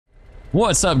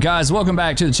What's up, guys? Welcome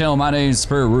back to the channel. My name is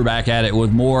Spur. We're back at it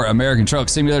with more American Truck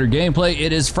Simulator gameplay.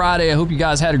 It is Friday. I hope you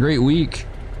guys had a great week.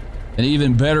 An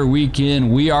even better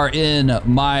weekend. We are in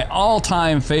my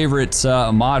all-time favorite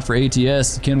mod for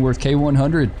ATS, the Kenworth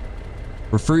K100.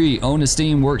 For free, own a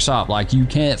Steam workshop. Like, you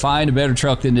can't find a better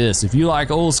truck than this. If you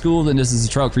like old school, then this is a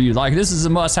truck for you. Like, this is a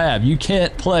must-have. You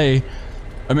can't play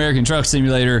American Truck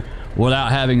Simulator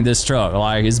without having this truck.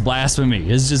 Like, it's blasphemy.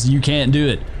 It's just, you can't do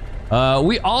it.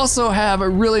 We also have a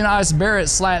really nice Barrett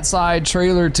slat side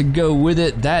trailer to go with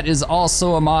it. That is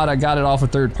also a mod. I got it off a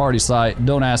third-party site.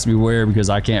 Don't ask me where because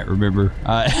I can't remember.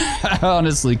 I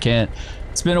honestly can't.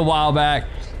 It's been a while back.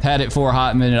 Had it for a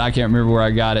hot minute. I can't remember where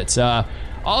I got it.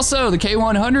 Also, the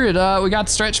K100, we got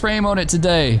the stretch frame on it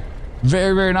today.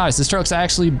 Very, very nice. This truck's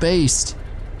actually based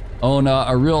on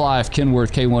a real-life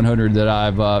Kenworth K100 that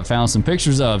I've found some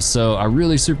pictures of. So a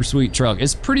really super sweet truck.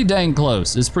 It's pretty dang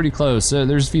close. It's pretty close.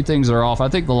 There's a few things that are off. I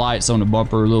think the lights on the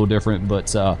bumper are a little different,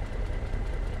 but other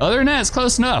than that, it's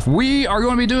close enough. We are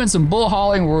going to be doing some bull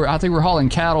hauling. I think we're hauling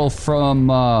cattle from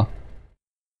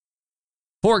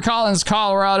Fort Collins,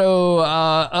 Colorado,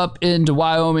 up into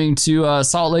Wyoming to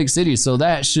Salt Lake City. So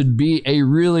that should be a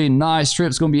really nice trip.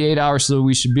 It's going to be 8 hours, so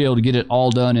we should be able to get it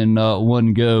all done in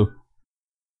one go.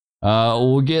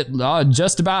 We'll get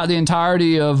just about the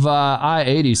entirety of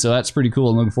I-80, so that's pretty cool.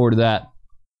 I'm looking forward to that.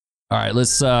 All right,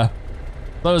 let's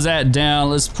close that down.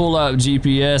 Let's pull up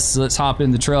GPS. Let's hop in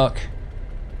the truck,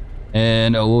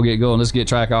 and we'll get going. Let's get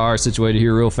track R situated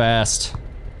here real fast.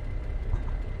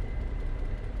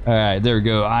 All right, there we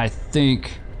go. I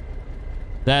think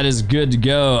that is good to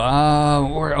go.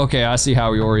 Okay, I see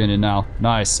how we oriented now.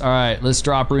 Nice. All right, let's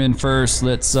drop her in first.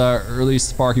 Let's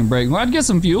release the parking brake. We'll have to get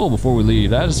some fuel before we leave.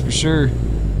 That is for sure.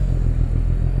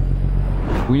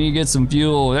 We need to get some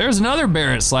fuel. There's another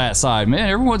Barrett slat side. Man,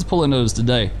 everyone's pulling those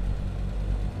today.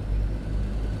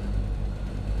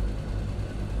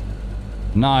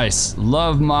 Nice.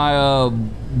 Love my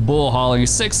bull hauling.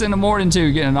 6 in the morning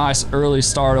too. Getting a nice early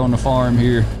start on the farm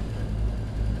here.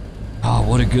 Oh,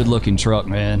 what a good looking truck,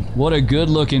 man. What a good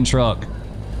looking truck.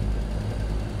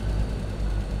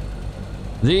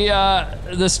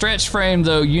 The stretch frame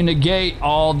though, you negate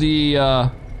all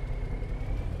the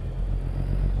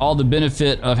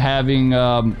benefit of having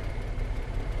a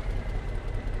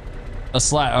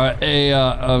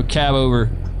cab over.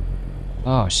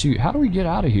 Oh shoot, how do we get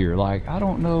out of here? Like, I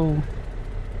don't know.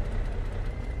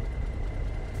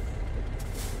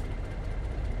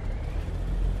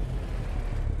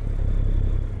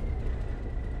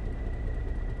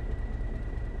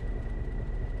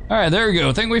 All right, there we go.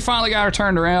 I think we finally got her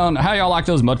turned around. How y'all like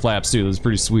those mud flaps too? That's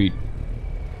pretty sweet.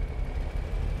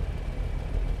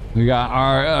 We got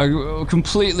our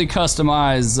completely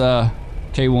customized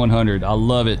K100. I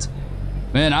love it.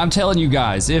 Man, I'm telling you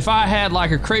guys, if I had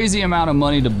like a crazy amount of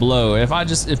money to blow,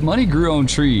 if money grew on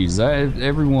trees,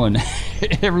 everyone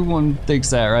thinks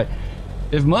that, right?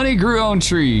 If money grew on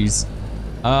trees,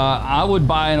 I would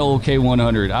buy an old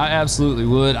K100. I absolutely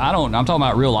would. I'm talking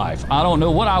about real life. I don't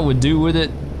know what I would do with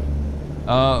it,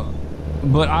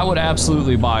 but I would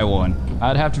absolutely buy one.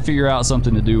 I'd have to figure out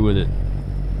something to do with it.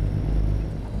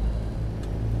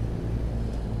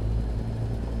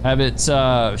 Have it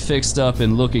fixed up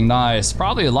and looking nice.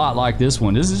 Probably a lot like this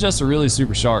one. This is just a really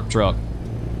super sharp truck.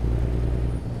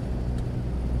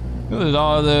 Look at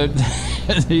all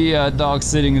the dogs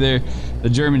sitting there. The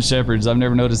German Shepherds. I've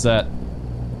never noticed that.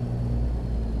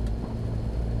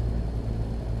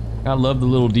 I love the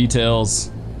little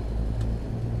details.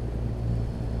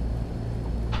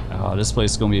 Oh, this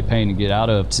place is gonna be a pain to get out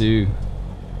of too.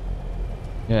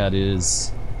 Yeah, it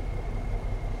is.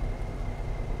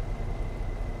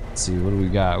 Let's see, what do we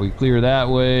got? We clear that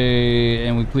way,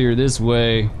 and we clear this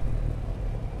way. We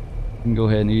can go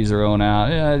ahead and ease our own out.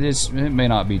 Yeah, it may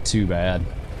not be too bad.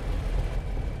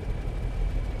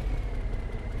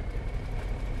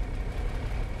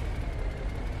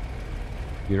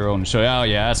 Get our own show. Oh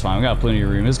yeah, that's fine. We got plenty of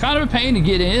room. It's kind of a pain to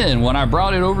get in. When I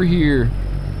brought it over here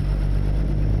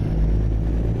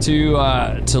to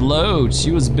load,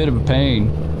 she was a bit of a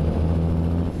pain.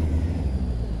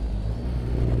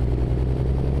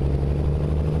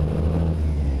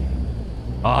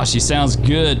 Oh, she sounds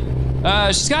good.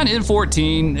 She's got an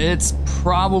N14. It's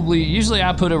probably, usually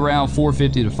I put around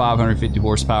 450 to 550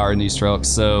 horsepower in these trucks,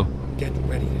 so. Get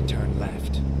ready to turn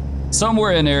left.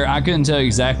 Somewhere in there, I couldn't tell you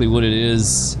exactly what it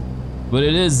is, but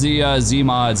it is the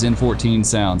Z-Mods N14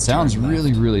 sound. Sounds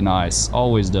really, really nice.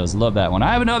 Always does. Love that one.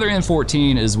 I have another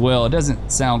N14 as well. It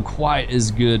doesn't sound quite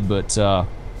as good, but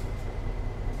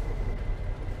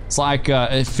it's like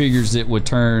it figures it would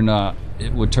turn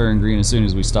green as soon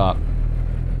as we stop.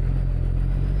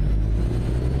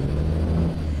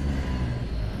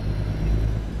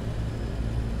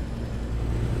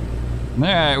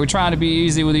 Alright, we're trying to be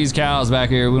easy with these cows back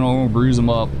here. We don't want to bruise them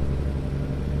up.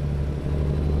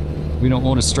 We don't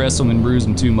want to stress them and bruise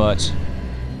them too much.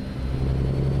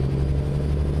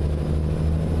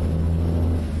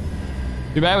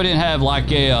 Too bad we didn't have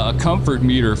like a comfort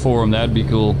meter for them. That'd be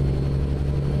cool.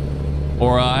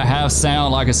 Or have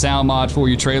sound, like a sound mod for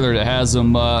your trailer that has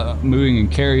them moving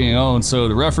and carrying on. So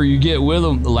the rougher you get with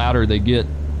them, the louder they get.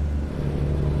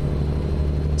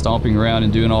 Stomping around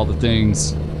and doing all the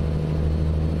things.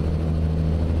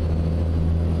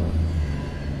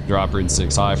 Drop her in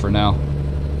 6 high for now.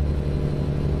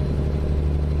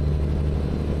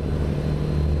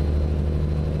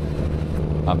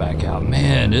 I back out.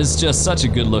 Man, it's just such a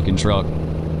good looking truck.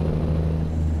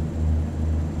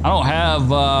 I don't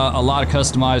have a lot of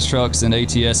customized trucks in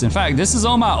ATS. In fact, this is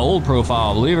on my old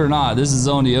profile, believe it or not. This is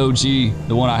on the OG,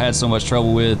 the one I had so much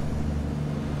trouble with.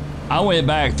 I went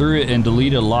back through it and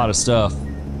deleted a lot of stuff.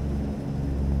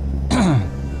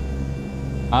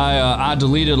 I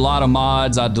deleted a lot of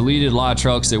mods. I deleted a lot of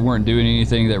trucks that weren't doing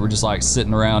anything, that were just like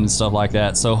sitting around and stuff like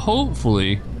that. So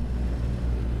hopefully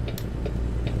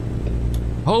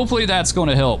that's going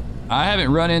to help. I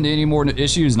haven't run into any more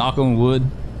issues, knock on wood,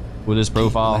 with this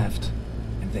profile. Left,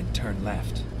 and then turn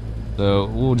left. So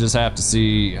we'll just have to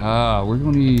see. We're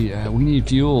gonna need we need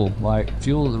fuel. Like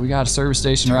fuel, we got a service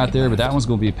station right there, but that one's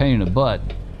gonna be a pain in the butt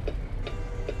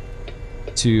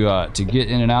to get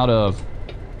in and out of.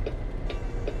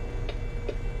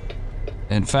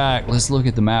 In fact, let's look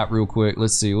at the map real quick.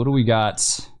 Let's see, what do we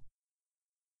got?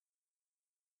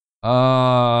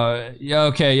 Yeah,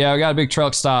 okay, yeah, we got a big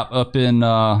truck stop up in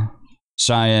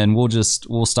Cheyenne.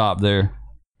 We'll stop there.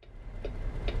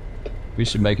 We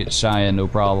should make it to Cheyenne, no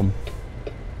problem.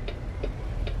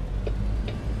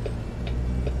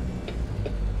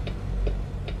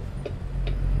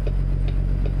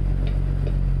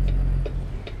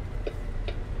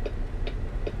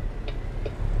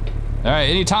 Alright,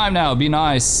 anytime now, be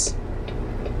nice.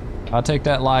 I'll take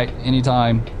that light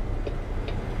anytime.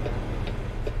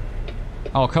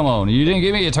 Oh, come on. You didn't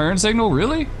give me a turn signal?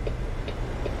 Really?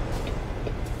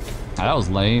 That was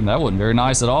lame. That wasn't very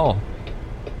nice at all.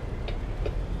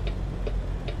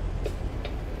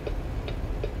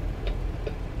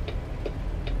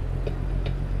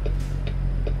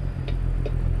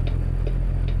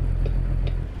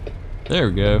 There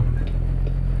we go.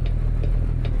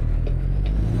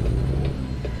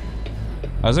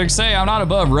 I was going to say, I'm not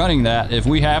above running that. If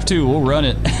we have to, we'll run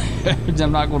it.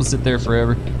 I'm not going to sit there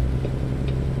forever.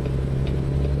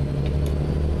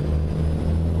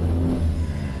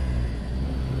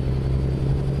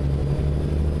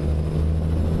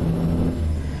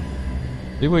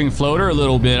 See if we can float her a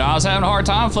little bit. I was having a hard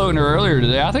time floating her earlier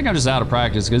today. I think I'm just out of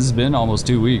practice because it's been almost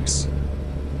 2 weeks.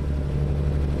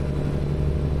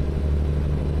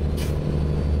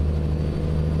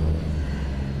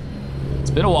 It's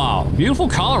been a while. Beautiful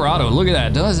Colorado. Look at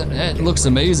that. Doesn't it? It looks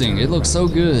amazing. It looks so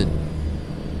good.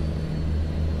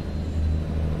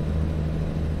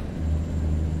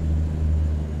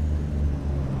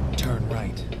 Turn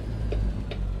right.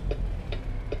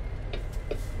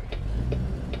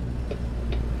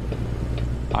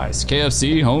 Nice.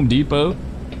 KFC, Home Depot.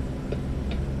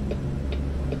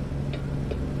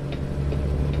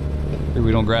 Here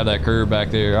we don't grab that curb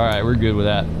back there. All right, we're good with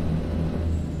that.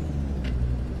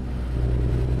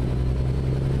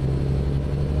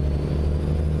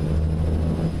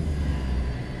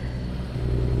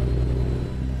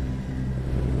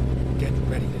 Get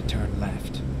ready to turn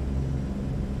left.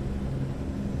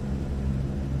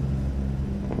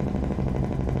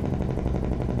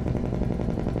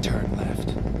 Turn left.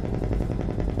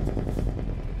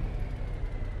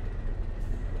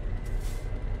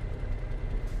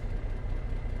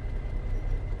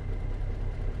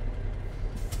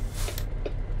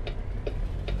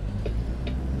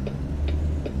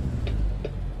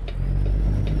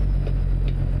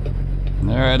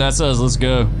 All right, that's us. Let's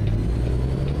go.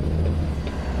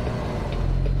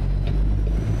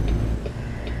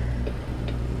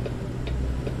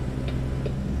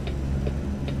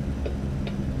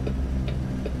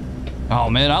 Oh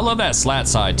man, I love that slat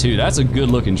side too. That's a good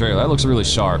looking trailer. That looks really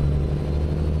sharp.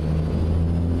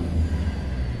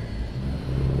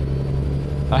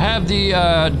 I have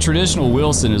the traditional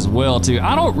Wilson as well too.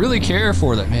 I don't really care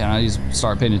for that. Man, I need to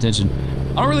start paying attention.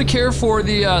 I don't really care for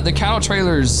the cow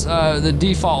trailers, the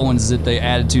default ones that they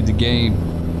added to the game.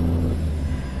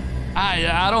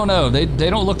 I don't know. They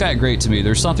don't look that great to me.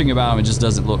 There's something about them, it just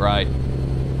doesn't look right.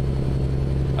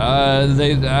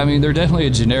 I mean, they're definitely a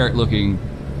generic looking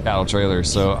cattle trailer.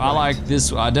 So I like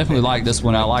this. I definitely like this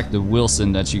one. I like the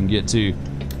Wilson that you can get too.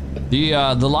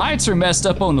 The lights are messed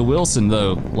up on the Wilson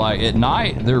though. Like at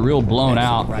night, they're real blown Exit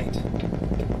out. Right.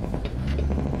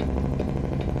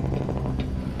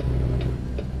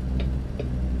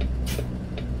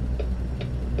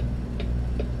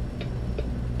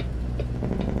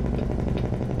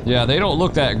 Yeah, they don't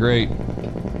look that great.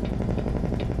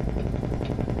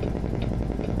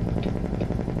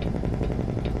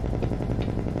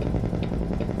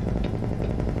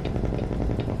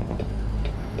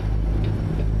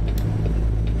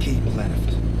 Keep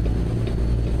left.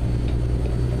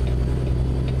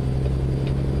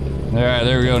 All right,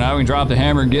 there we go. Now we can drop the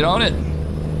hammer and get on it.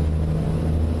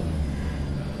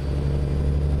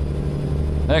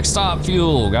 Next stop,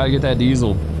 fuel. Gotta get that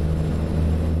diesel.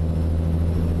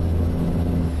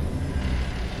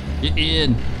 Get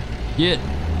in. Get.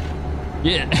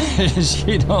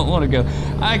 She don't want to go.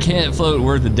 I can't float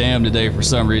worth a damn today for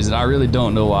some reason. I really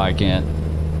don't know why I can't.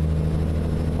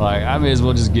 Like, I may as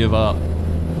well just give up.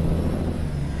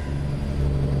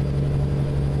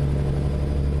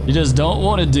 You just don't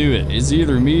want to do it. It's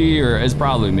either me or it's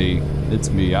probably me.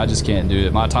 It's me. I just can't do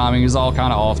it. My timing is all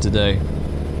kind of off today.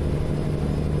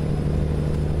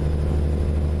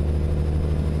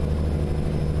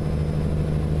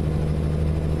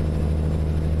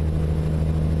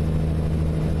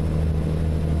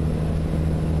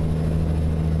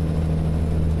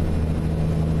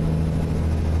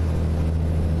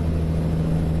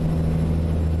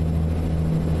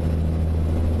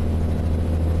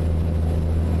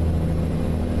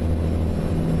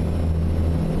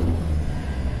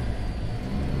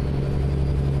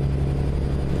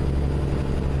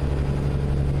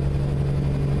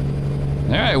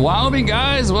 Alright, Wyoming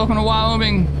guys, welcome to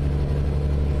Wyoming.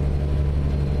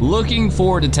 Looking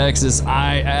forward to Texas.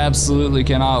 I absolutely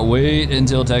cannot wait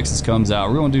until Texas comes out.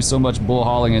 We're gonna do so much bull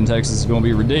hauling in Texas, it's gonna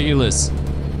be ridiculous.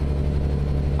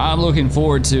 I'm looking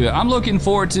forward to it. I'm looking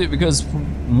forward to it because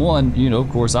one, you know, of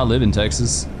course I live in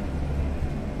Texas.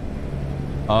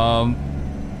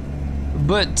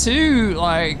 But two,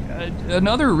 like,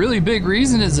 another really big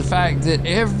reason is the fact that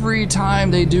every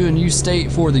time they do a new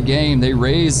state for the game, they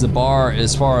raise the bar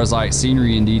as far as like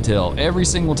scenery and detail. Every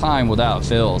single time without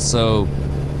fail. So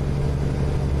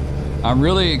I'm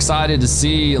really excited to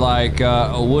see like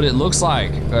what it looks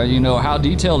like, you know, how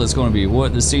detailed it's going to be,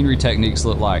 what the scenery techniques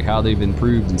look like, how they've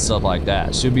improved and stuff like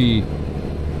that. Should be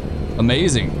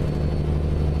amazing.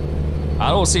 I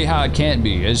don't see how it can't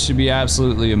be. It should be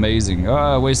absolutely amazing.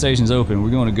 Way station's open. We're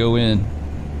going to go in.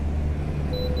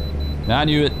 I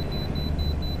knew it.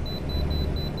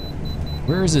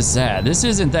 Where is this at? This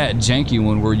isn't that janky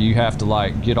one where you have to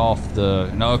like get off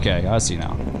the... No, okay, I see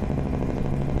now.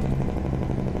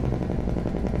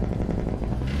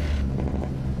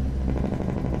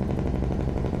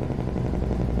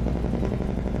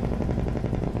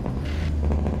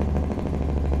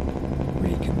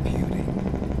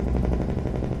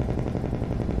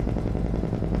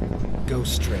 Go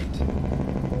straight.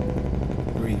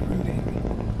 Rerouting.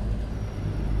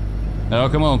 Oh,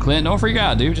 come on, Clint. Don't freak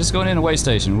out, dude. Just going in the way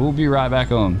station. We'll be right back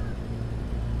on.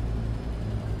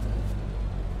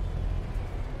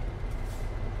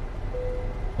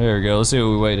 There we go. Let's see what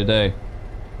we weigh today.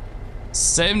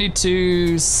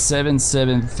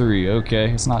 72,773. Okay,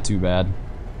 it's not too bad.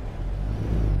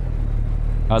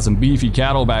 Got some beefy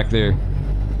cattle back there.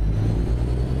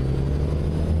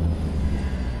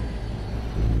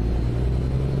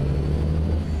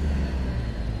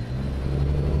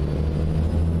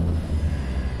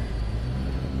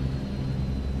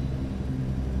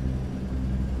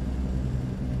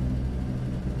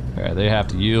 Okay, they have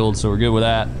to yield, so we're good with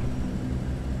that.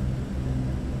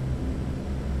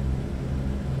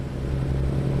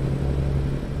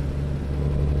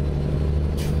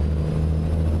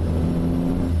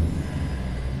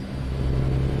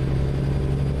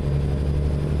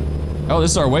 Oh,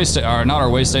 this is our way station, or not our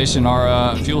way station,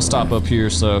 our fuel stop up here,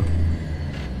 so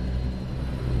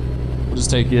we'll just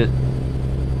take it.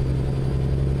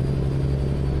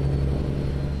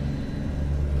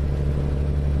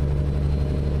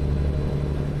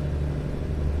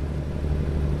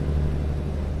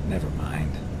 Never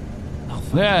mind.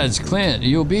 Yeah, it's Clint.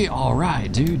 You'll be all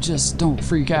right, dude. Just don't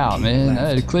freak out,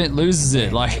 man. Clint loses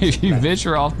it. Like if you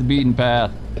venture off the beaten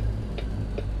path,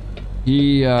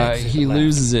 he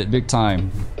loses it big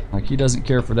time. Like he doesn't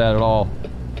care for that at all.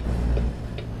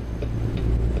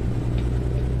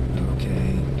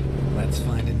 Okay, let's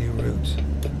find a new route.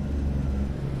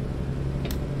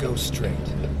 Go straight.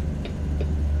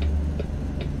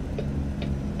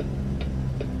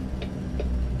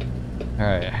 All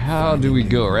right, how do we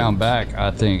go around back? I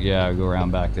think, yeah, go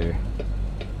around back there.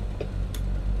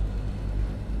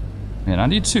 Man, I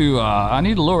need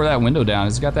to lower that window down.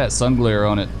 It's got that sun glare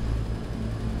on it.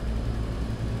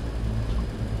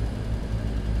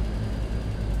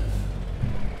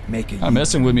 I'm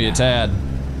messing with me a tad.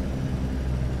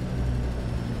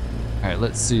 Alright,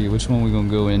 let's see. Which one we gonna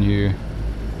go in here?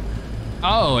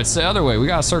 Oh, it's the other way. We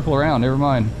gotta circle around. Never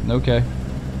mind. Okay.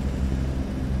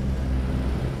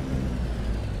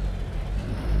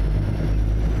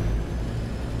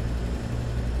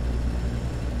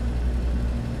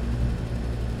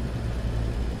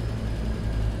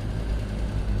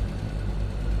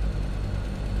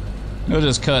 We'll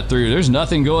just cut through. There's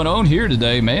nothing going on here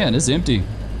today, man. It's empty.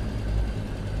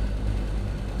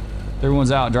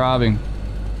 Everyone's out driving.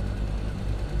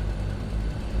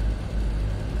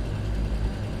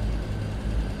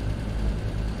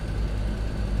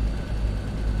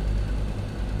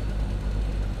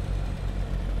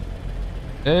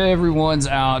 Everyone's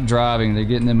out driving. They're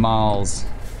getting them miles.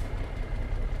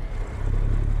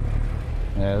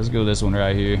 Yeah, let's go this one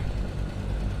right here.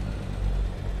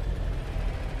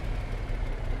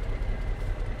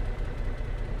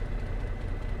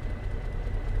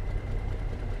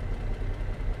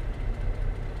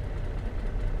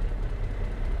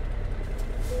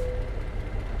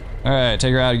 Alright,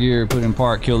 take her out of gear, put it in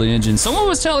park, kill the engine. Someone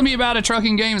was telling me about a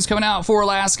trucking game that's coming out for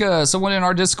Alaska. Someone in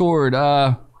our Discord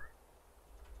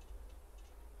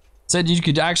said you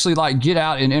could actually like get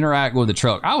out and interact with the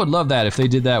truck. I would love that if they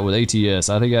did that with ATS.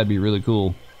 I think that'd be really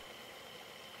cool.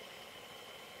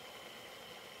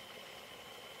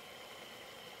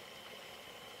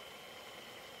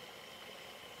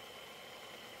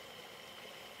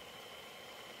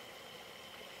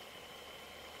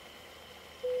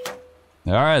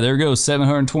 All right, there we go,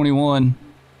 721.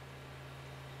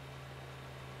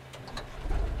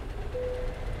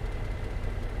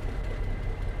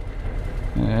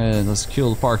 And let's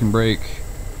kill the parking brake.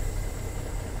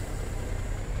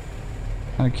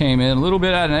 Kind of came in a little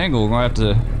bit at an angle. We're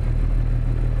gonna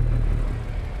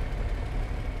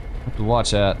have to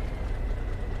watch that.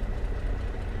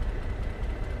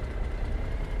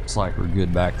 Looks like we're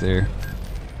good back there.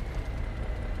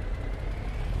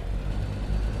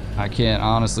 I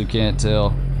honestly can't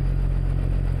tell.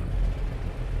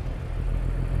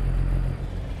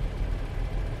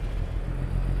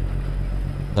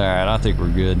 Alright, I think we're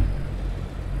good.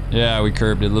 Yeah, we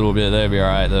curbed it a little bit. That'd be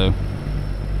alright though.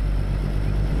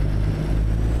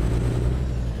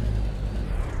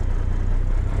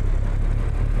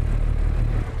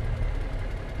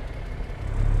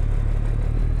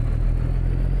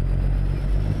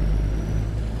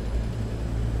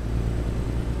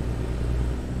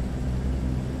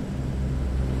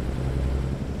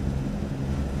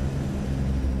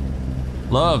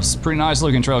 Loves, pretty nice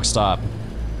looking truck stop.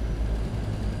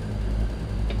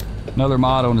 Another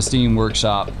mod on the Steam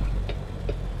Workshop.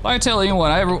 Like I tell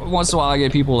anyone, every once in a while I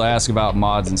get people to ask about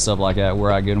mods and stuff like that,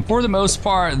 where I get them. For the most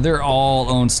part, they're all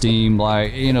on Steam.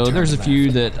 Like, you know, there's a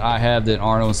few that I have that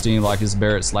aren't on Steam, like this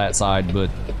Barrett Slat Side, but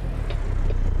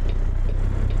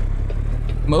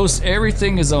most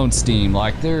everything is on Steam.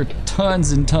 Like, there are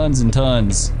tons and tons and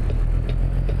tons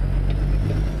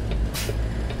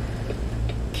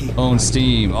on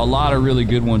Steam. A lot of really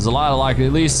good ones. A lot of, like,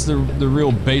 at least the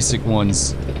real basic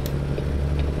ones.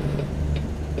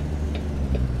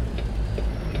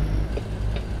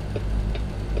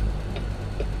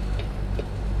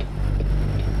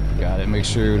 Got it. Make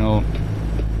sure we don't.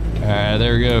 Alright,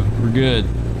 there we go. We're good.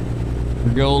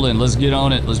 We're golden. Let's get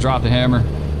on it. Let's drop the hammer.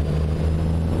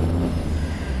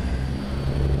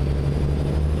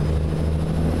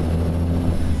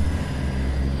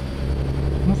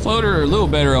 Floater a little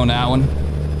better on that one.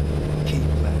 Keep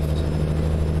left.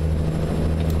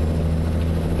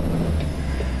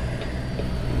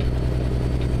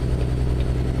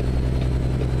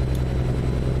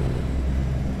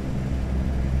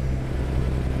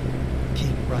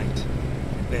 Keep right,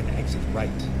 and then exit right.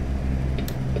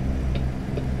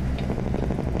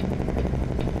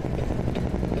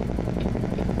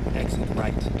 Exit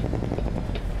right.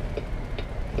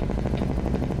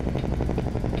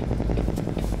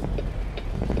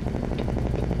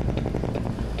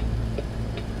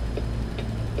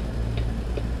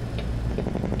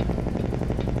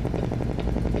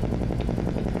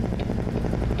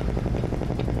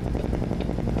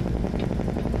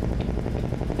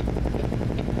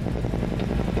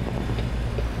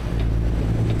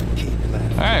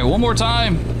 Alright, one more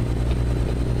time.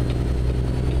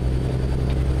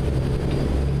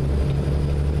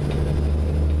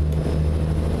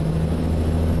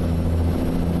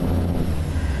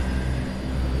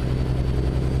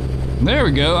 There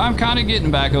we go. I'm kind of getting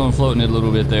back on floating it a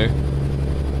little bit there.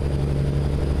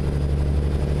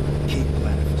 Keep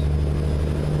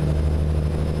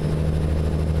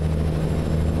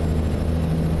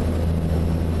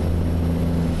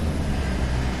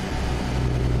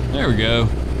There we go.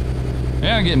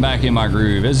 Yeah, I'm getting back in my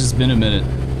groove. It's just been a minute.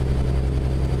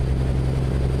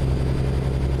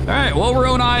 All right, well, we're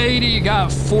on I-80.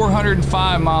 Got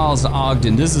 405 miles to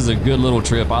Ogden. This is a good little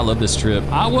trip. I love this trip.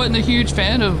 I wasn't a huge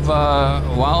fan of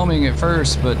Wyoming at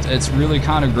first, but it's really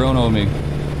kind of grown on me.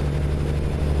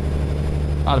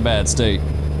 Not a bad state.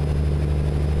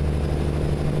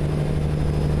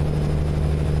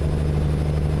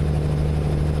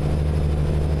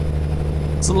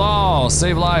 It's the law.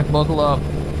 Save life. Buckle up.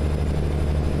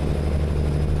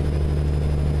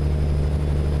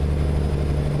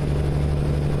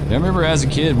 I remember as a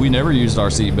kid, we never used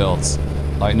our seat belts.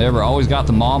 Like never, always got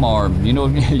the mom arm. You know,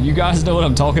 you guys know what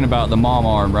I'm talking about, the mom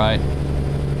arm, right?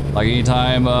 Like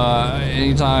anytime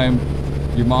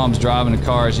your mom's driving a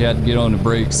car, she had to get on the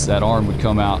brakes, that arm would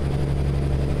come out.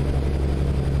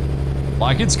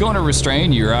 Like it's going to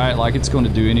restrain you, right? Like it's going to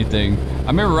do anything. I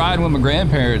remember riding with my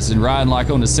grandparents and riding like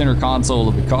on the center console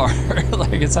of the car.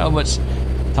 Like it's how much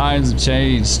times have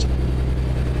changed.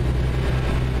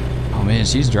 Oh man,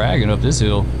 she's dragging up this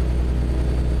hill.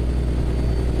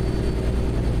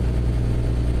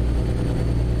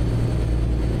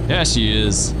 Yeah, she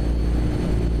is.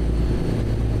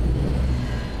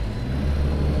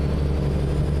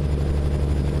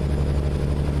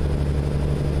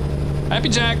 Happy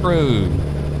Jack Road.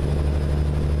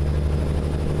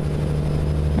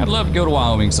 I'd love to go to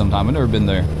Wyoming sometime. I've never been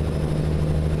there.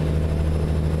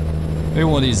 Maybe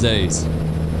one of these days.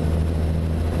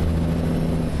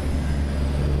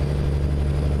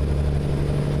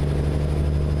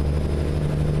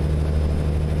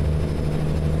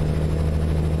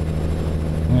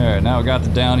 Alright, now we got the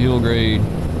downhill grade.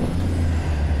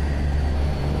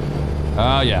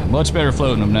 Oh yeah, much better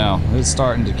floating them now. It's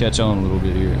starting to catch on a little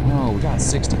bit here. Oh, we got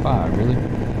 65, really?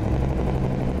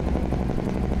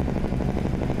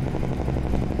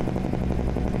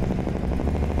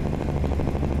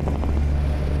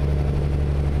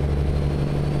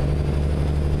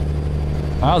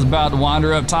 I was about to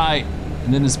wander up tight,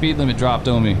 and then the speed limit dropped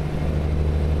on me.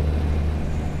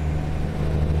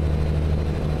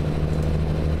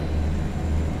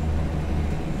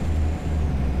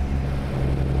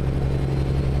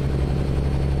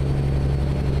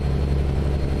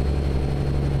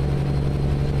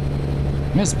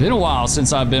 It's been a while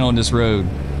since I've been on this road.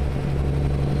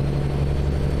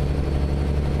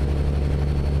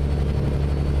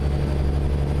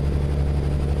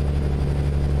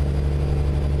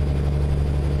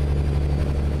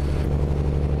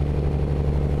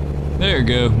 There you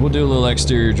go. We'll do a little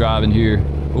exterior driving here.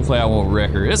 Hopefully I won't wreck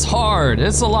her. It's hard.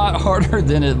 It's a lot harder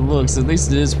than it looks. At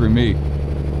least it is for me.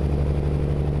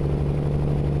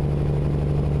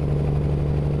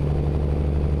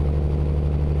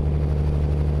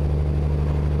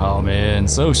 Oh man,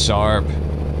 so sharp.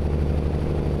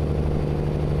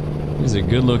 This is a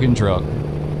good looking truck.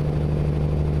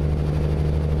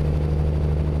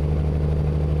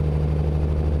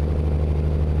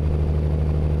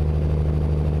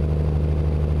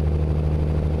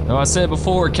 Now I said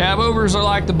before, cab overs are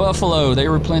like the buffalo. They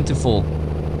were plentiful.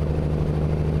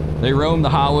 They roam the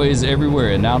highways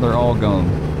everywhere and now they're all gone.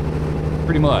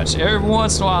 Pretty much. Every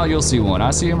once in a while you'll see one.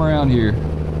 I see them around here.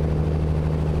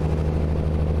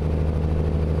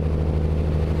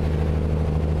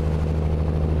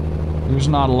 There's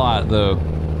not a lot though.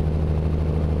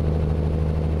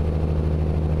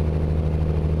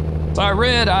 So I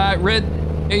read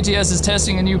ATS is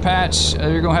testing a new patch.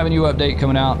 They're gonna have a new update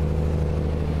coming out.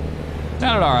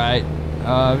 Sounded all right.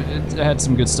 It had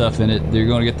some good stuff in it. They're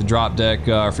gonna get the drop deck,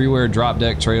 freeware drop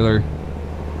deck trailer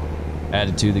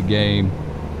added to the game.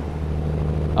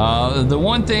 The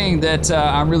one thing that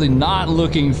I'm really not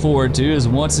looking forward to is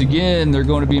once again they're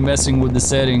going to be messing with the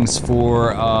settings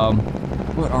for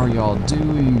what are y'all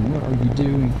doing? What are you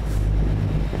doing?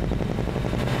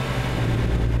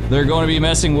 They're going to be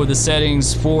messing with the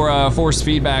settings for force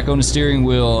feedback on the steering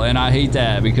wheel, and I hate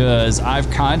that because I've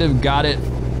kind of got it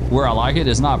where I like it.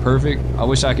 It's not perfect. I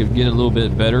wish I could get it a little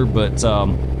bit better, but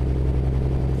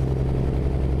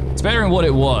it's better than what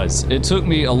it was. It took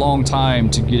me a long time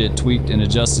to get it tweaked and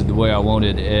adjusted the way I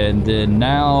wanted, and then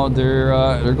now they're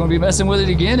going to be messing with it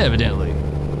again, evidently.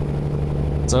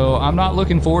 So I'm not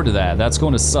looking forward to that. That's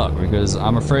going to suck because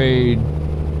I'm afraid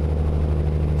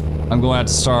I'm going to have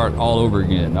to start all over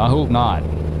again. I hope not.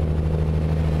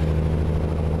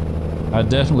 I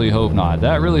definitely hope not.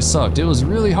 That really sucked. It was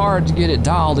really hard to get it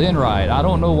dialed in right. I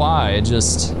don't know why. It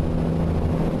just...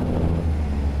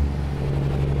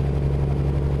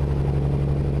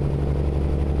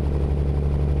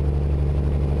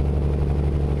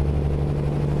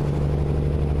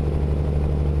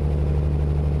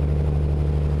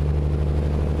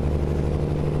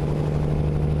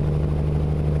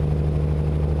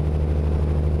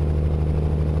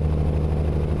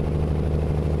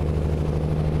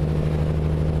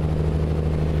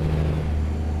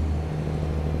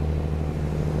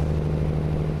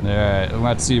 we'll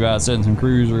have to see about setting some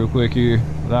crews real quick here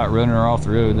without running her off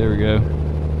the road. There we go.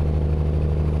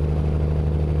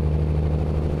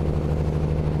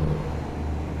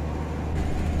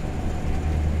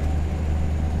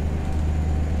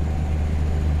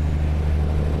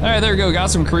 All right, there we go. Got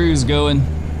some crews going.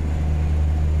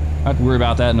 Don't have to worry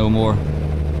about that no more.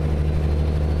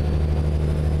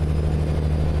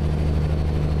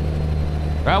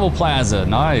 Gravel Plaza,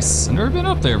 nice. I've never been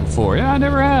up there before. Yeah, I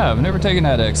never have. Never taken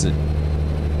that exit.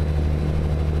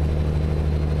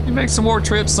 You make some more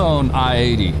trips on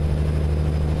I-80.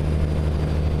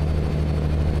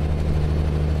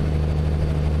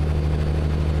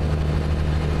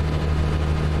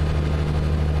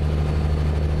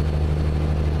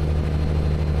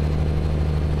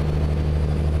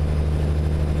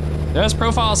 Yeah, this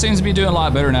profile seems to be doing a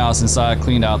lot better now since I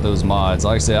cleaned out those mods.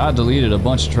 Like I said, I deleted a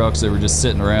bunch of trucks that were just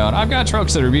sitting around. I've got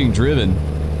trucks that are being driven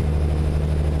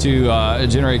to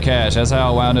generate cash. That's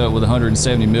how I wound up with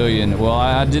 170 million. Well,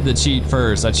 I did the cheat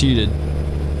first. I cheated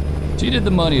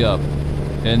the money up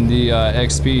and the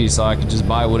XP so I could just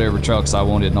buy whatever trucks I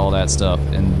wanted and all that stuff.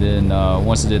 And then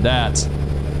once I did that,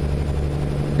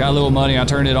 got a little money, I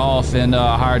turned it off and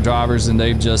hired drivers, and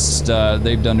they've just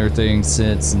they've done their thing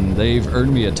since, and they've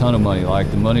earned me a ton of money. Like,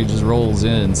 the money just rolls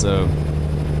in. So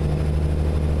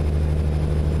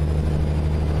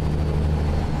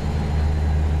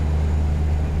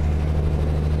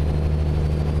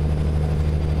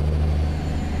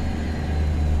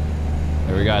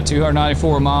there we got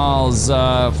 294 miles,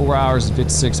 4 hours and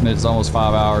 56 minutes, almost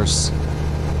 5 hours.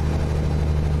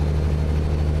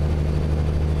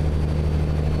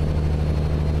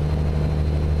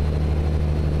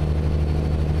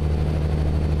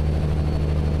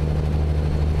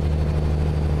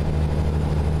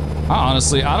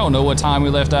 Honestly, I don't know what time we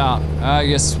left out. I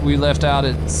guess we left out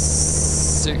at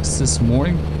 6 this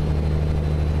morning.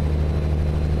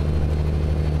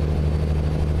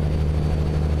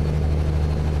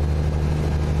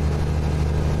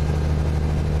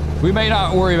 We may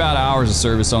not worry about hours of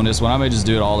service on this one. I may just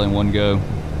do it all in one go.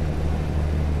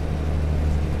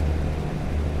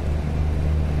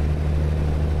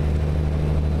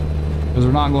 Because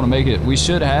we're not going to make it. We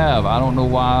should have. I don't know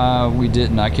why we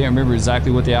didn't. I can't remember exactly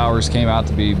what the hours came out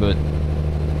to be, but...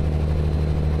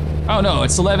 Oh no,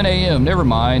 it's 11 a.m. Never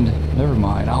mind. Never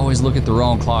mind. I always look at the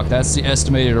wrong clock. That's the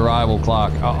estimated arrival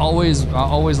clock. I always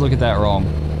look at that wrong.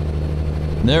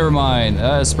 Never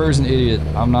mind. Spur's an idiot.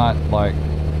 I'm not, like...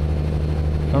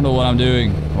 I don't know what I'm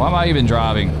doing. Why am I even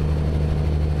driving?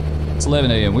 It's 11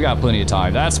 a.m. We got plenty of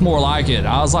time. That's more like it.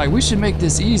 I was like, we should make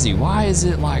this easy. Why is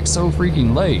it, like, so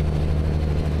freaking late?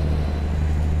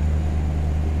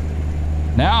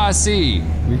 Now I see,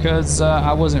 because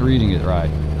I wasn't reading it right.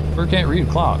 Or can't read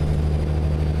a clock.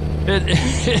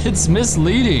 It's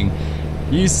misleading.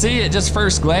 You see it just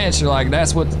first glance, you're like,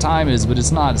 that's what the time is, but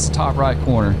it's not. It's the top right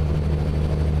corner.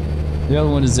 The other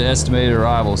one is the estimated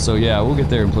arrival, so yeah, we'll get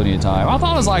there in plenty of time. I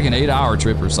thought it was like an 8-hour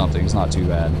trip or something. It's not too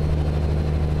bad.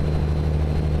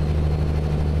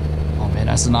 Oh man,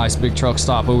 that's a nice big truck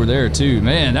stop over there too.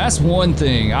 Man, that's one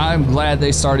thing. I'm glad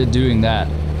they started doing that.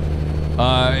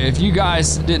 If you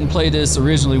guys didn't play this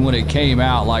originally when it came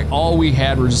out, like, all we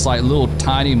had were just like little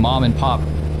tiny mom and pop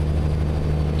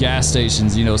gas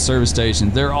stations, you know, service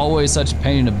stations. They're always such a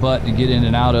pain in the butt to get in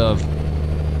and out of.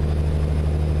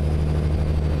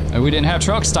 And we didn't have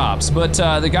truck stops, but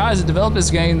the guys that developed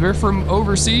this game, they're from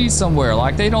overseas somewhere.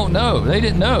 Like, they don't know. They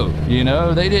didn't know, you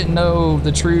know? They didn't know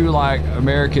the true, like,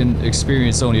 American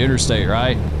experience on the interstate,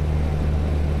 right?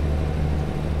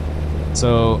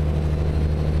 So...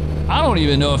 I don't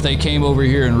even know if they came over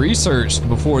here and researched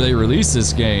before they released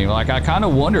this game. Like, I kind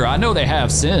of wonder. I know they have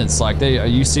since. Like,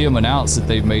 you see them announce that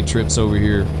they've made trips over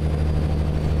here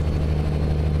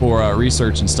for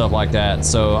research and stuff like that.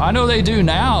 So I know they do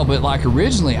now, but like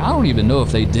originally, I don't even know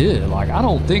if they did. Like, I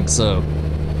don't think so.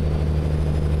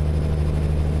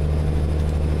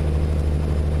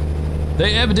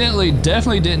 They evidently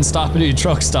definitely didn't stop any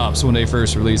truck stops when they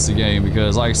first released the game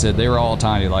because, like I said, they were all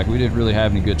tiny. Like, we didn't really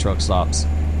have any good truck stops.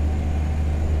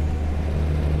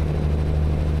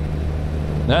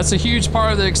 That's a huge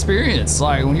part of the experience.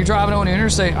 Like, when you're driving on the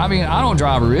interstate, I mean, I don't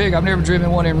drive a rig. I've never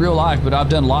driven one in real life, but I've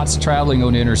done lots of traveling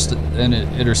on the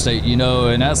interstate, you know,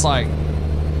 and that's like,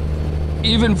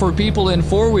 even for people in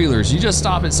four-wheelers, you just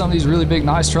stop at some of these really big,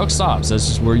 nice truck stops. That's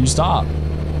just where you stop.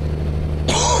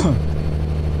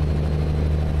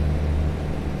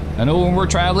 I know when we're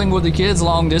traveling with the kids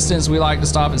long distance, we like to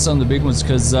stop at some of the big ones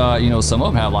because, you know, some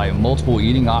of them have like multiple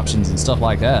eating options and stuff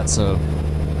like that, so.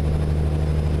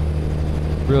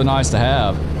 Real nice to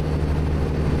have.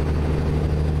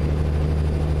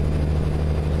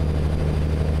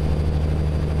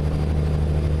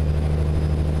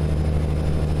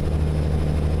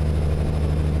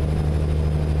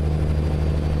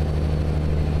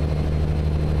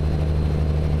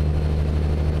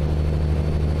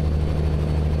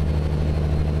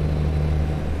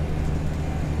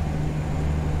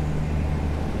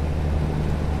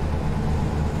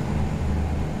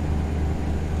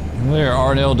 There,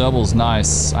 R&L doubles,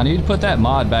 nice. I need to put that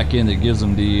mod back in that gives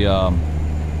them the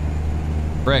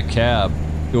Brett cab.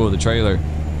 Go with the trailer.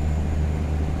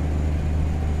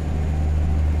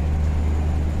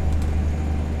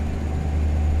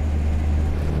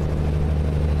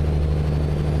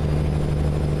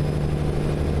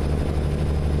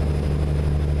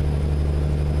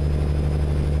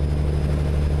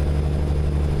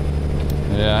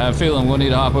 Yeah, I have a feeling we'll need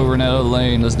to hop over in that other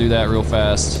lane. Let's do that real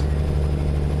fast.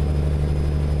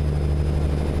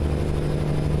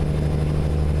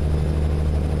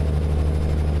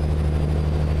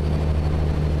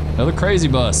 Another crazy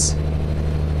bus.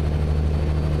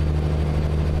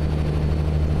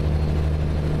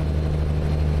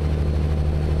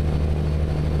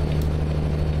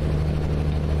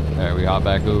 There, we hop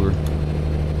back over.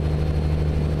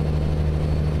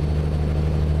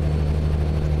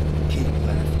 Keep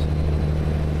left.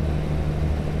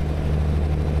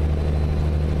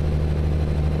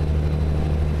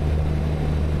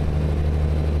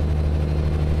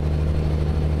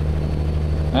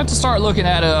 I have to start looking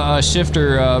at a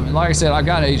shifter. Like I said, I've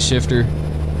got an 8 shifter.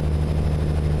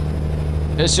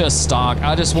 It's just stock.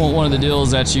 I just want one of the deals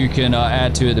that you can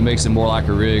add to it that makes it more like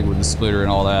a rig with the splitter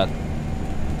and all that.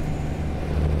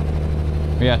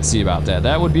 We have to see about that.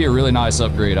 That would be a really nice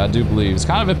upgrade, I do believe. It's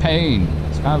kind of a pain.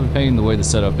 It's kind of a pain the way the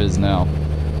setup is now.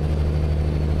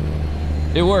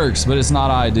 It works, but it's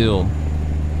not ideal.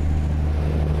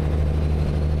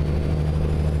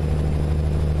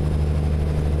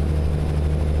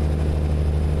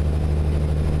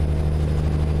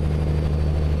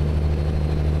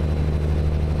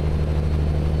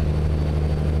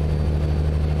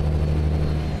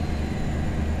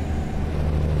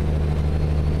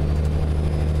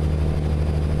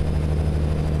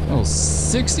 Oh,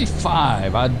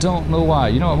 65. I don't know why.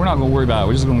 You know what? We're not going to worry about it.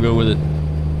 We're just going to go with it.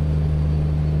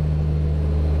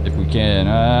 If we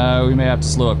can. We may have to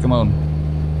slow up. Come on.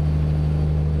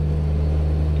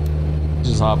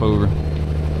 Just hop over.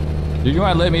 Dude, you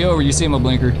want to let me over? You see my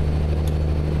blinker.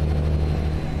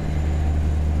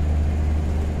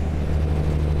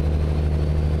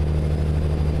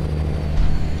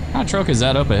 What kind of truck is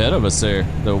that up ahead of us there?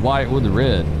 The white with the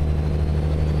red.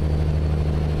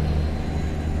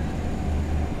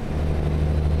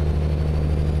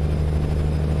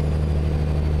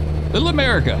 Little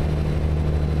America.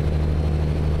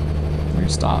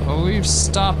 We've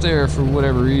stopped there for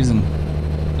whatever reason.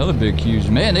 Another big, huge,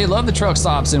 man, they love the truck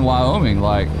stops in Wyoming.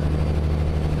 Like,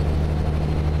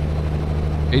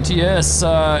 ATS,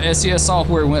 SES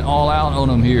software went all out on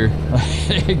them here.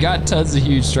 It got tons of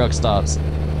huge truck stops. All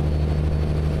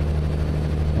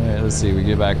right, let's see, we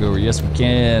get back over. Yes, we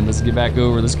can. Let's get back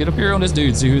over. Let's get up here on this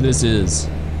dude, see who this is.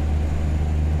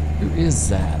 Who is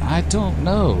that? I don't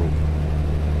know.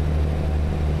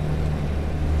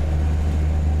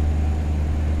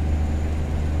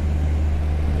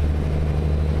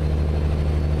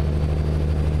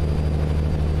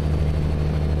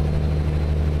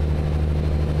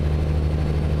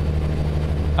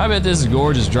 I bet this is a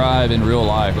gorgeous drive in real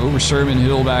life. Over Sherman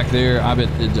Hill back there, I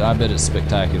bet it's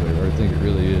spectacular, or I think it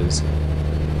really is.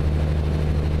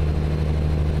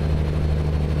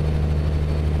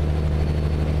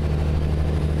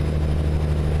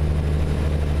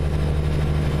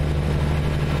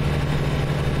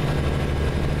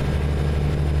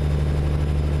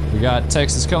 We got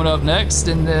Texas coming up next,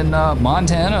 and then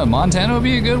Montana. Montana will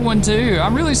be a good one too.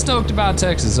 I'm really stoked about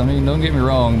Texas. I mean, don't get me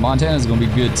wrong, Montana's gonna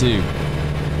be good too.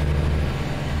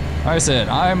 Like I said,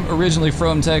 I'm originally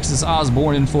from Texas. I was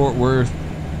born in Fort Worth.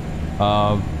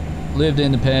 Lived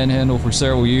in the Panhandle for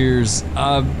several years.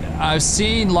 I've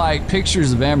seen like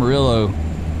pictures of Amarillo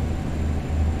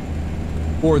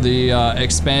for the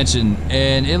expansion,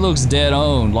 and it looks dead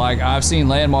on. Like, I've seen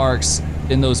landmarks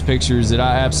in those pictures that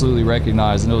I absolutely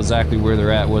recognize and know exactly where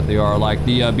they're at, what they are. Like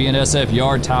the BNSF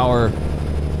yard tower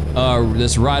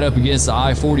that's right up against the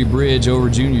I-40 bridge over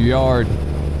Junior Yard.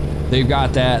 They've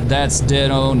got that. That's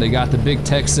dead on. They got the big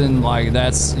Texan. Like,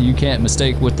 that's, you can't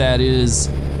mistake what that is.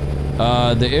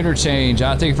 The interchange,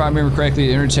 I think if I remember correctly,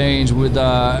 the interchange with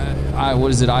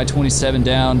what is it, I-27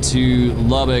 down to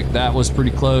Lubbock, that was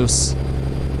pretty close.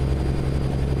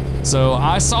 So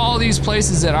I saw these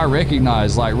places that I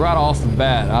recognized, like right off the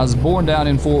bat. I was born down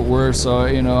in Fort Worth, so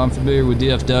you know I'm familiar with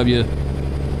DFW.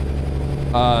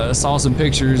 Saw some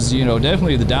pictures, you know,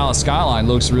 definitely the Dallas skyline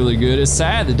looks really good. It's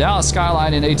sad the Dallas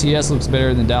skyline in ATS looks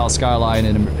better than Dallas skyline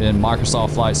in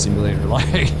Microsoft Flight Simulator.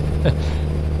 Like,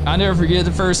 I never forget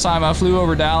the first time I flew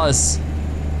over Dallas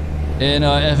in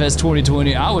FS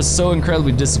 2020. I was so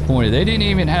incredibly disappointed. They didn't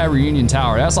even have Reunion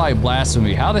Tower. That's like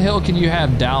blasphemy. How the hell can you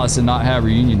have Dallas and not have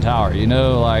Reunion Tower? You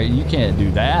know, like, you can't do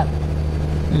that.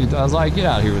 I was like, get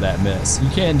out of here with that mess. You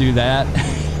can't do that.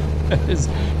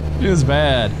 It was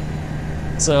bad.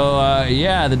 So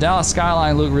yeah, the Dallas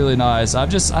skyline looked really nice. I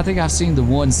think I've seen the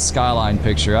one skyline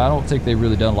picture. I don't think they've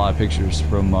really done a lot of pictures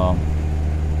from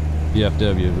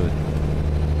BFW, but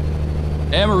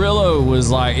Amarillo was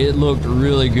like, it looked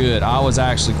really good. I was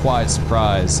actually quite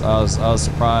surprised. I was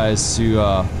surprised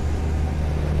to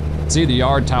see the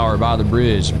yard tower by the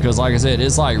bridge, because like I said,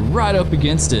 it's like right up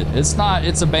against it.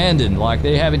 It's abandoned, like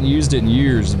they haven't used it in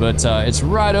years, but it's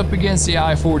right up against the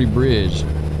I-40 bridge.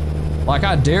 Like,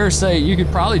 I dare say you could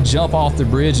probably jump off the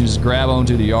bridge and just grab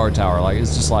onto the yard tower. Like,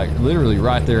 it's just like literally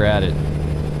right there at it.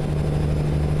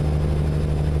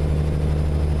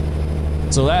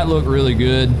 So that looked really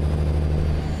good.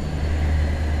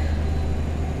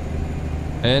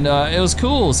 And it was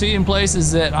cool seeing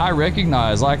places that I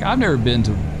recognize. Like, I've never been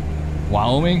to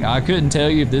Wyoming. I couldn't tell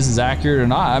you if this is accurate or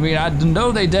not. I mean, I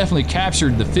know they definitely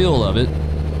captured the feel of it.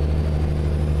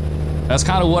 That's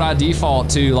kind of what I default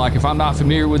to. Like, if I'm not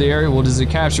familiar with the area, well, does it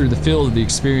capture the feel of the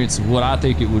experience of what I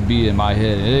think it would be in my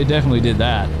head? And it definitely did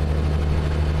that.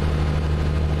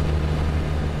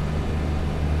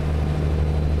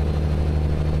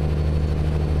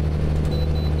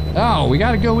 Oh, we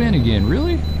got to go in again.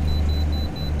 Really?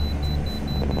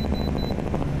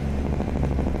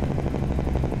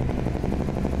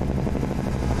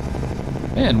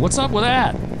 Man, what's up with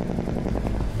that?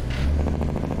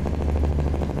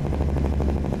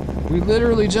 We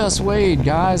literally just weighed,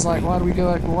 guys. Like, why do we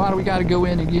gotta go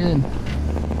in again?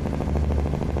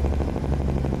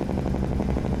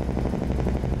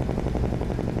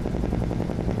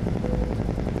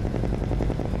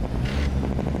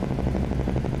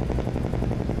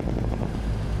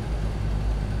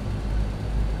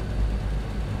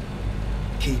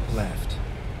 Keep left.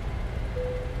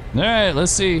 All right,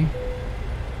 let's see.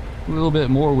 A little bit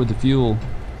more with the fuel.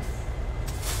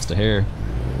 Just a hair.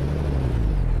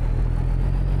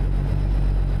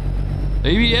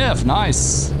 ABF,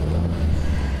 nice.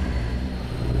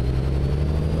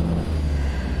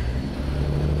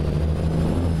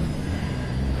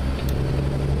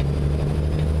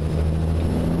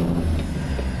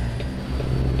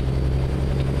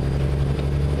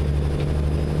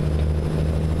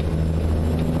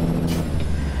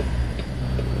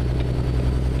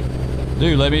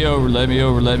 Dude, let me over, let me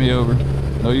over, let me over.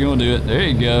 No, you're gonna do it. There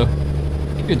you go.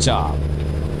 Good job.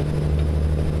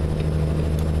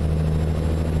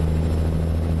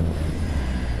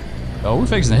 Oh, we're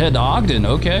fixing to head to Ogden,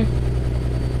 okay.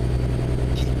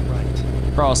 Keep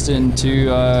right. Crossed into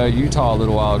Utah a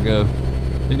little while ago.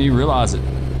 Didn't even realize it.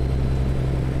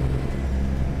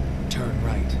 Turn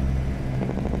right.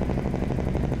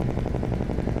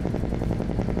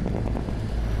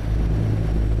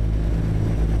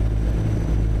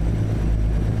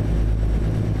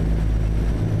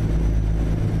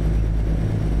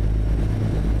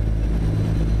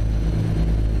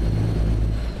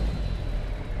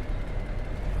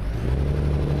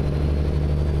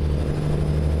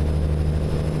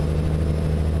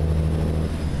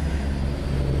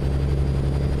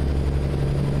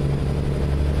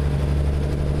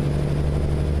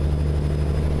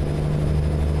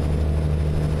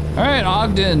 All right,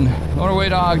 Ogden. On our way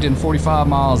to Ogden, 45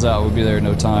 miles out. We'll be there in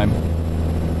no time.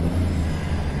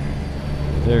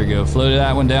 There we go. Floated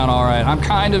that one down all right. I'm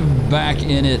kind of back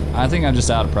in it. I think I'm just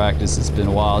out of practice. It's been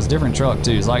a while. It's a different truck,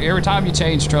 too. It's like every time you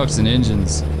change trucks and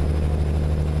engines,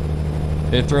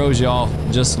 it throws you off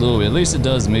just a little bit. At least it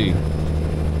does me.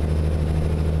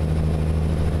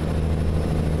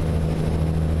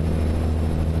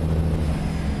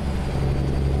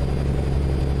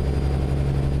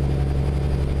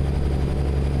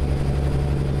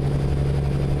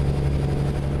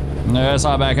 Let's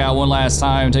hop back out one last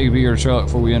time, take a peek at her truck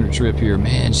before we end our trip here.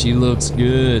 Man, she looks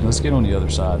good. Let's get on the other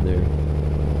side there.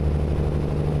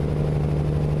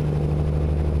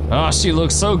 Oh, she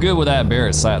looks so good with that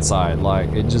Barrett sat side. Like,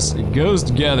 it goes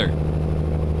together.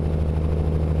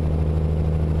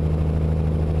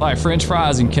 Like French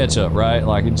fries and ketchup, right?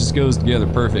 Like, it just goes together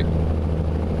perfect.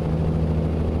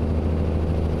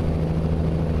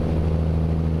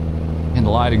 And the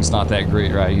lighting's not that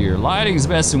great right here. Lighting's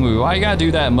messing with me. Why you gotta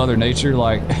do that, Mother Nature?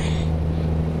 Like,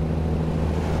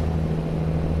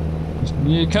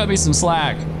 you cut me some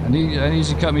slack. I need you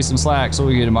to cut me some slack so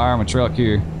we can admire my truck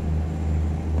here.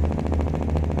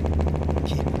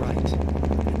 Keep right.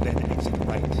 Then exit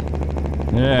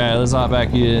right. Yeah, let's hop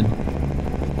back in.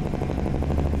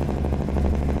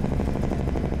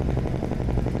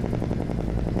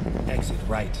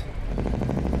 right.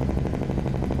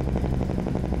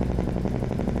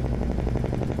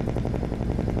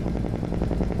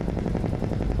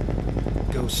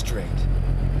 Go straight.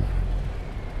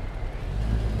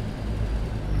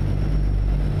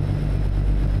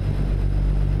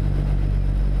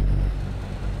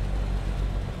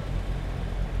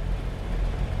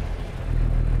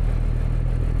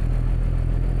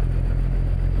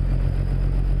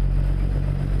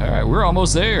 Alright, we're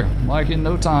almost there, like in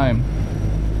no time.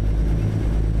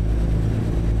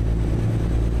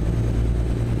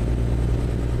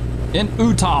 In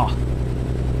Utah.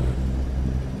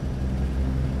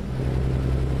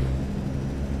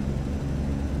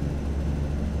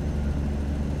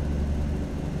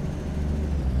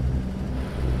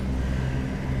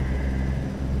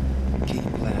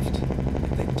 Keep left,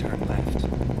 and then turn left.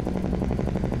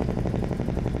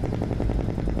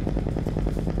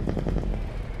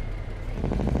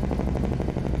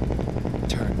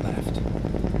 Turn left.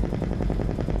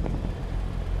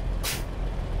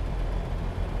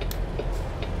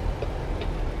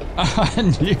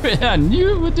 I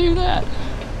knew it would do that.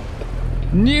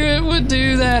 Knew it would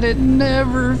do that. It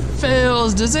never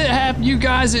fails. Does it happen? You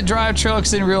guys that drive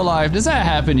trucks in real life, does that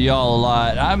happen to y'all a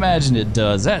lot? I imagine it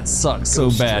does. That sucks so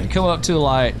bad. Come up to a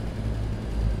light,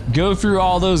 go through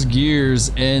all those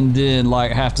gears, and then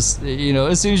like have to, you know,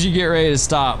 as soon as you get ready to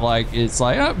stop, like it's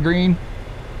like, oh, green.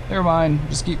 Never mind.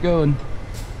 Just keep going.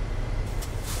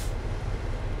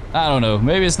 I don't know.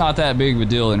 Maybe it's not that big of a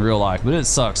deal in real life, but it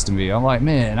sucks to me. I'm like,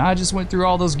 man, I just went through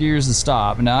all those gears to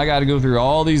stop, and now I got to go through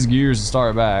all these gears to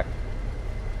start back.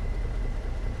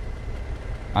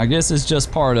 I guess it's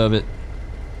just part of it.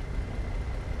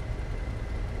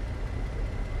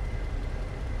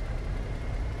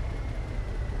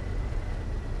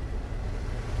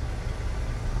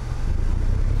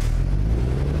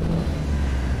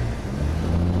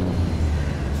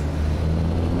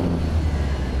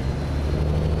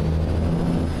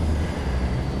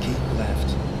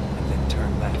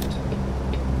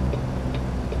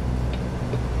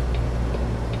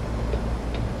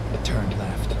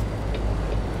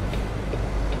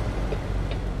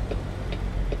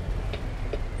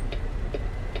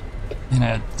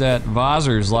 And that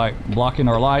visor's like blocking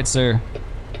our lights there.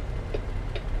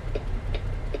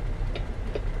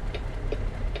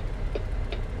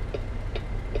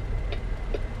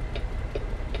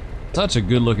 Such a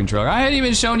good looking truck. I hadn't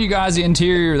even shown you guys the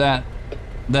interior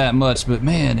that much, but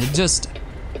man, it just,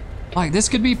 like, this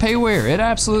could be payware. It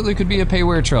absolutely could be a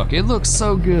payware truck. It looks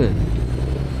so good.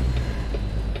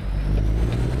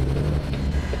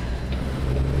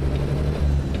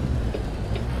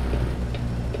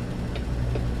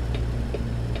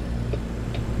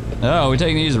 Oh, we're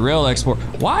taking these to rail export.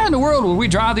 Why in the world would we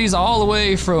drive these all the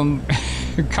way from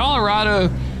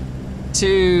Colorado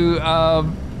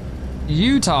to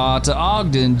Utah to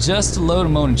Ogden just to load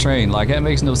them on a train? Like, that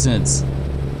makes no sense.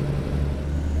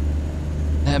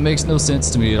 That makes no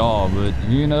sense to me at all, but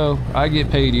you know, I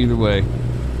get paid either way.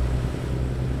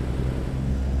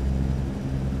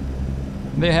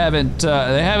 They haven't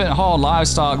hauled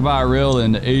livestock by rail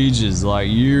in ages, like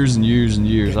years and years and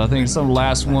years. I think some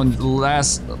last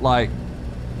like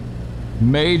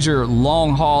major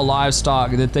long haul livestock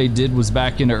that they did was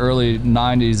back in the early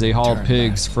 90s. They hauled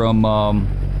pigs from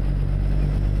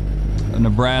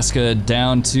Nebraska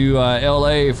down to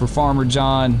LA for Farmer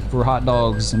John for hot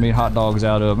dogs and made hot dogs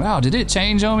out of them. Oh, did it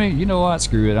change on me? You know what?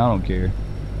 Screw it. I don't care.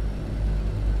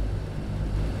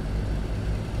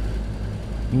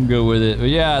 We'll go with it. But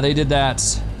yeah, they did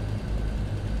that.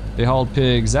 They hauled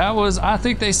pigs. That was, I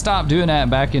think they stopped doing that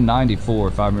back in '94,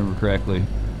 if I remember correctly.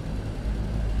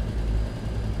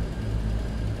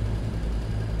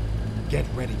 Get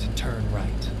ready to turn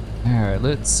right. All right,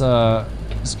 let's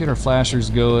get our flashers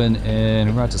going, and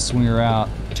we're about to swing her out.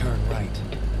 Turn right.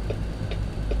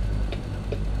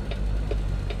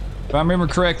 If I remember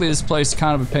correctly, this place is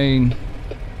kind of a pain.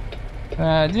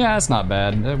 Yeah, it's not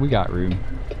bad. We got room.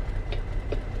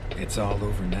 It's all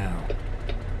over now.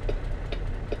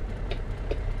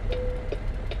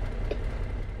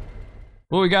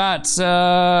 Well, we got,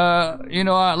 you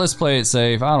know what, let's play it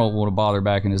safe. I don't want to bother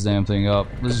backing this damn thing up.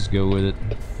 Let's just go with it.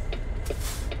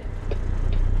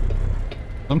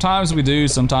 Sometimes we do,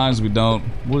 sometimes we don't.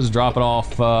 We'll just drop it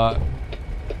off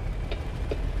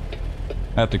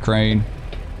at the crane.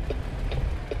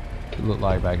 It looked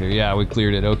like back there. Yeah, we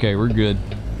cleared it. Okay, we're good.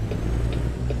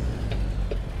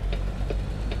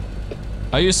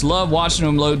 I used to love watching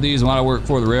them load these when I worked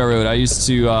for the railroad. I used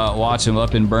to watch them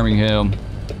up in Birmingham.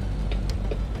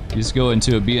 Used to go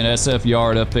into a BNSF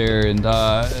yard up there, and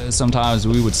sometimes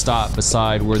we would stop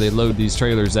beside where they load these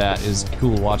trailers at. It's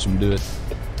cool to watch them do it.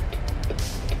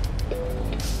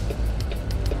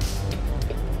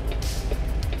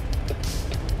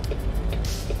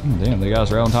 Damn, they got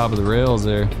us right on top of the rails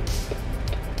there.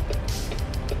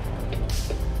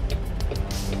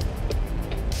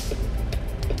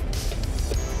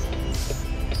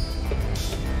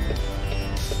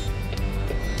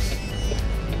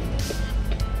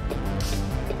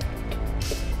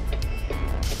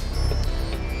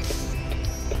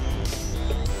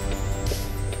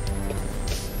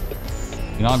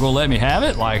 You're not gonna let me have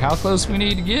it? Like, how close we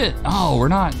need to get? Oh, we're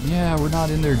not. Yeah, we're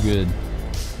not in there good.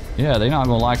 Yeah, they're not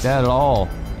gonna like that at all.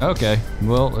 Okay,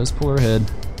 well, let's pull her ahead.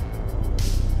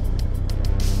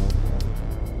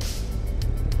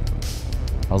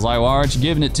 I was like, why aren't you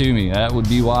giving it to me? That would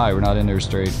be why we're not in there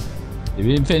straight. They're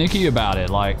being finicky about it,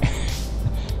 like.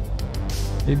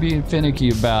 They're being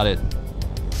finicky about it.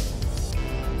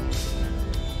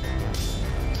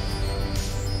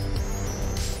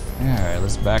 Alright,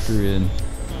 let's back her in.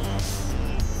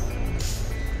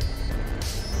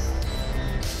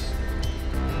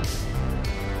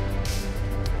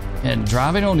 And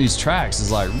driving on these tracks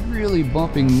is like really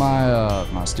bumping my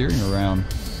my steering around.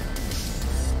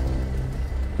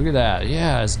 Look at that.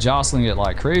 Yeah, it's jostling it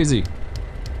like crazy.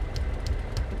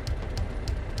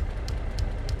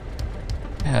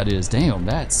 Yeah, it is. Damn,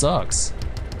 that sucks.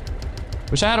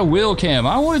 Wish I had a wheel cam.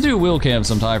 I want to do a wheel cam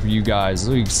sometime for you guys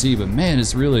so you can see, but man,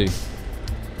 it's really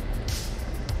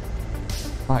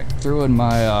like throwing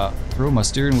my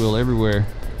steering wheel everywhere.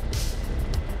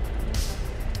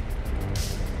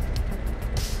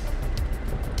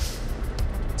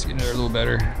 Let's get in there a little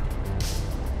better.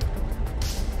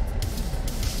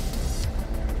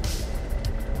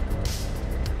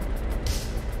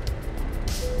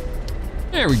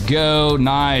 There we go.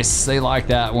 Nice. They like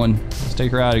that one. Let's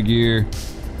take her out of gear. Hit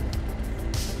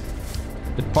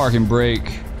the parking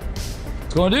brake.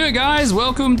 It's gonna do it, guys.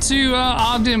 Welcome to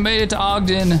Ogden. Made it to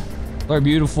Ogden. Our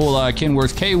beautiful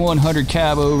Kenworth K100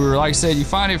 cab over. Like I said, you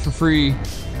find it for free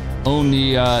on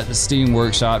the Steam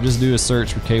Workshop. Just do a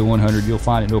search for K100. You'll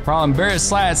find it, no problem. Barrett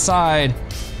Slat side.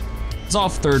 It's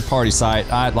off third-party site.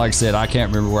 Like I said, I can't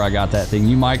remember where I got that thing.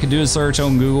 You might could do a search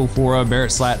on Google for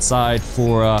Barrett Slat side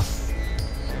for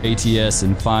ATS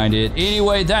and find it.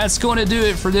 Anyway, that's going to do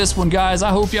it for this one, guys. I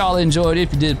hope y'all enjoyed.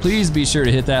 If you did, please be sure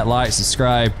to hit that like,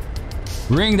 subscribe,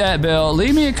 ring that bell,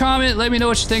 leave me a comment, let me know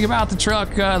what you think about the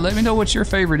truck. Let me know what your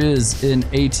favorite is in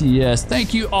ATS.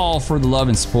 Thank you all for the love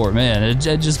and support, man. It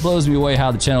just blows me away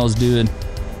how the channel is doing.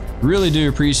 Really do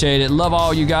appreciate it. Love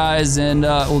all you guys, and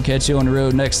we'll catch you on the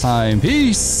road next time.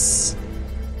 Peace.